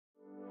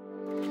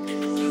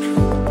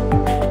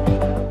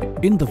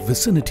In the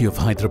vicinity of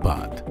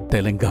Hyderabad,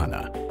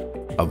 Telangana,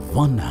 a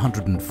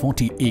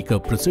 140-acre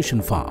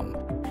precision farm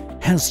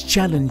has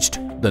challenged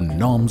the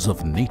norms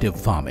of native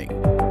farming.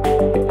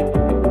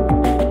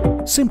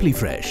 Simply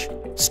Fresh,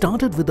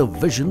 started with a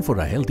vision for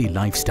a healthy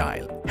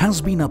lifestyle,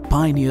 has been a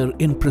pioneer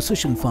in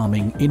precision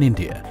farming in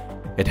India.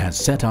 It has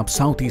set up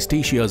Southeast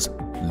Asia's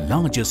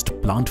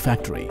largest plant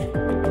factory.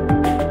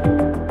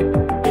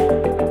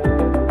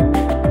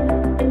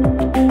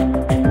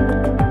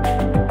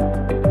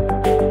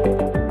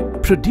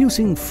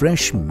 Producing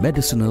fresh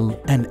medicinal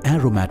and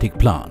aromatic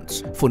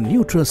plants for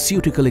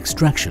nutraceutical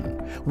extraction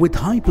with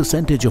high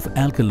percentage of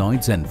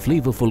alkaloids and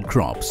flavorful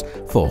crops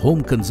for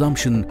home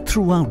consumption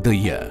throughout the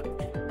year.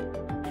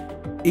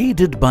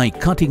 Aided by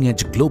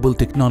cutting-edge global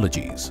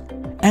technologies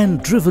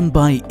and driven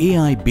by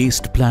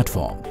AI-based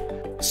platform,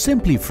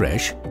 Simply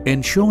Fresh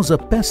ensures a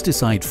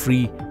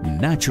pesticide-free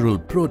natural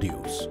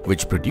produce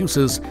which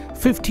produces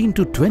 15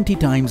 to 20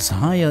 times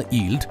higher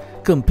yield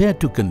compared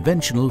to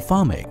conventional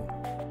farming.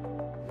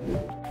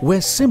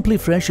 Where Simply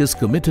Fresh is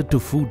committed to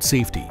food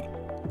safety,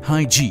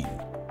 hygiene,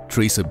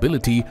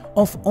 traceability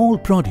of all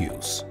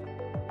produce.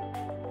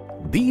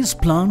 These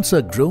plants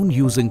are grown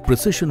using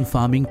precision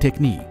farming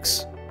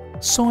techniques,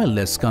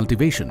 soil-less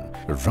cultivation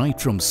right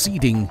from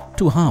seeding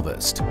to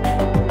harvest.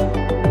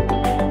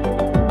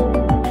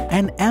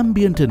 An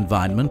ambient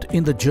environment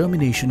in the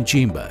germination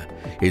chamber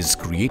is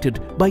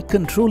created by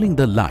controlling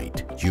the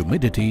light,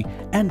 humidity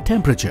and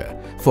temperature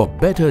for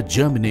better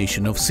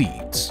germination of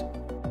seeds.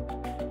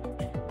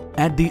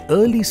 At the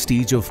early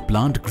stage of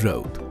plant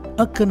growth,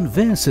 a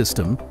conveyor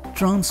system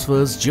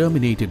transfers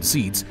germinated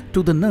seeds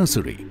to the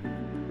nursery.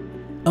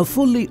 A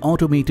fully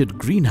automated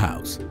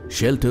greenhouse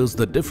shelters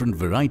the different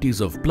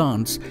varieties of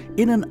plants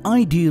in an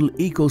ideal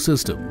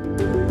ecosystem.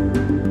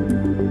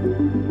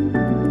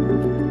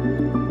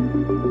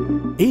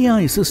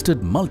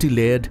 AI-assisted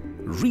multi-layered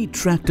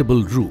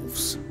retractable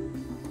roofs,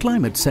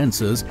 climate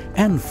sensors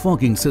and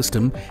fogging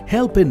system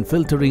help in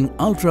filtering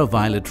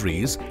ultraviolet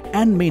rays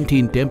and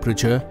maintain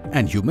temperature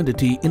and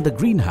humidity in the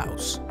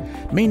greenhouse,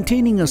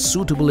 maintaining a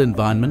suitable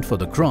environment for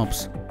the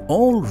crops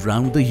all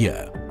round the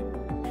year.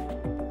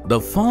 The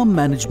farm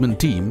management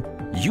team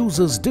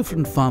uses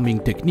different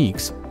farming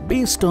techniques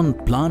based on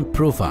plant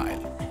profile.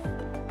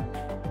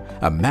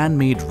 A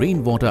man-made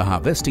rainwater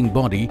harvesting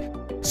body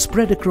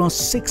spread across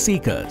 6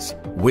 acres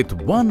with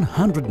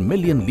 100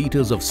 million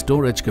liters of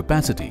storage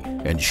capacity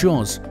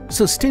ensures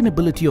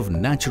sustainability of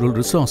natural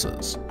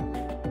resources.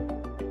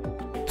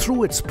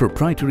 Through its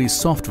proprietary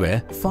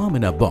software Farm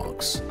in a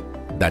Box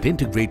that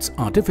integrates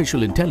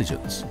artificial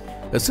intelligence,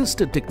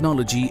 assisted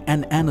technology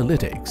and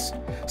analytics,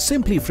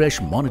 Simply Fresh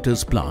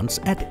monitors plants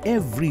at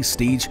every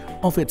stage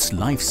of its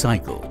life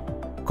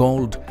cycle,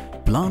 called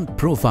plant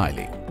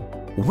profiling,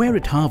 where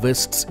it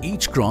harvests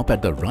each crop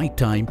at the right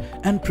time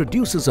and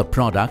produces a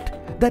product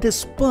that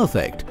is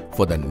perfect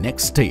for the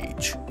next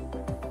stage.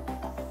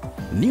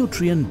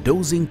 Nutrient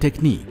dosing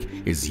technique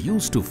is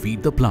used to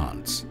feed the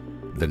plants.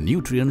 The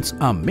nutrients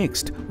are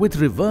mixed with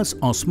reverse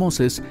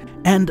osmosis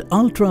and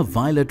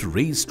ultraviolet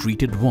rays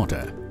treated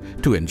water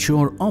to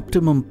ensure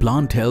optimum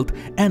plant health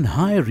and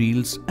higher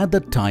yields at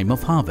the time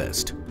of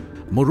harvest.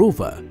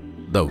 Moreover,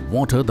 the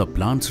water the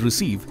plants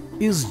receive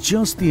is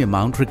just the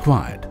amount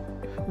required,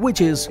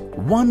 which is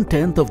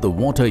 1/10 of the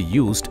water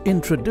used in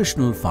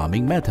traditional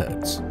farming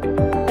methods.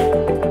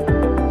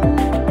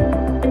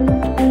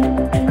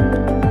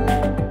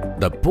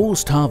 The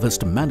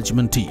post-harvest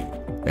management team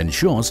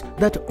ensures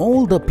that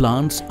all the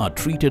plants are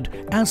treated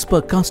as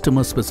per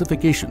customer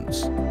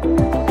specifications.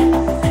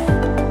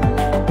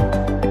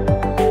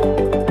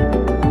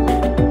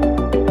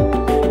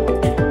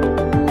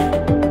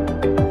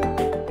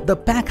 The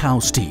pack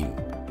house team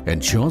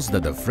ensures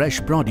that the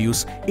fresh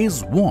produce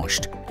is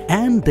washed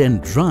and then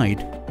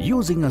dried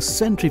using a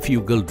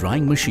centrifugal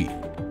drying machine.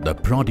 The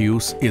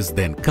produce is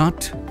then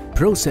cut,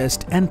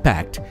 processed and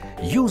packed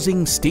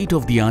using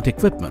state-of-the-art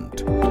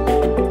equipment.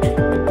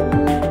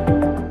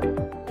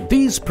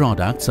 These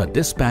products are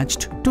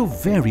dispatched to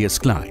various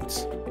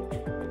clients,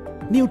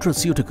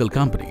 nutraceutical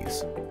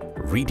companies,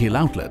 retail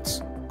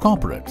outlets,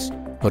 corporates,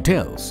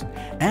 hotels,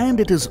 and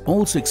it is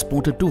also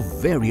exported to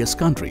various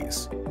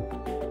countries.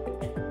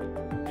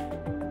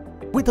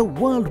 With a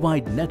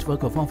worldwide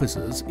network of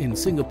offices in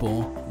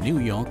Singapore, New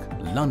York,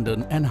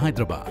 London and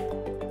Hyderabad.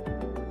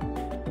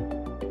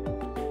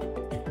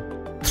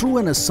 Through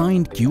an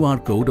assigned QR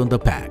code on the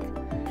pack,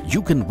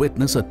 you can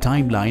witness a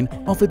timeline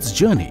of its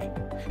journey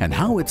and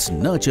how it's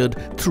nurtured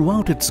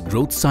throughout its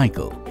growth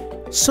cycle.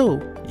 So,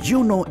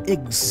 you know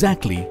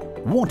exactly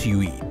what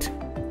you eat.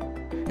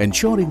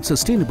 Ensuring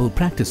sustainable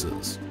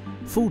practices,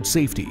 food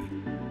safety,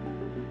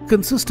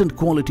 consistent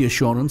quality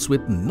assurance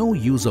with no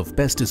use of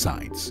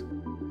pesticides.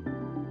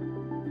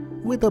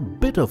 With a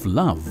bit of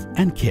love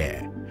and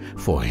care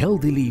for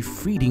healthily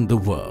feeding the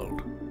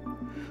world.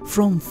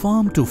 From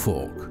farm to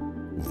fork,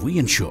 we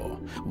ensure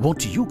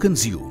what you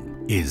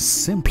consume is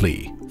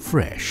simply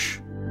fresh.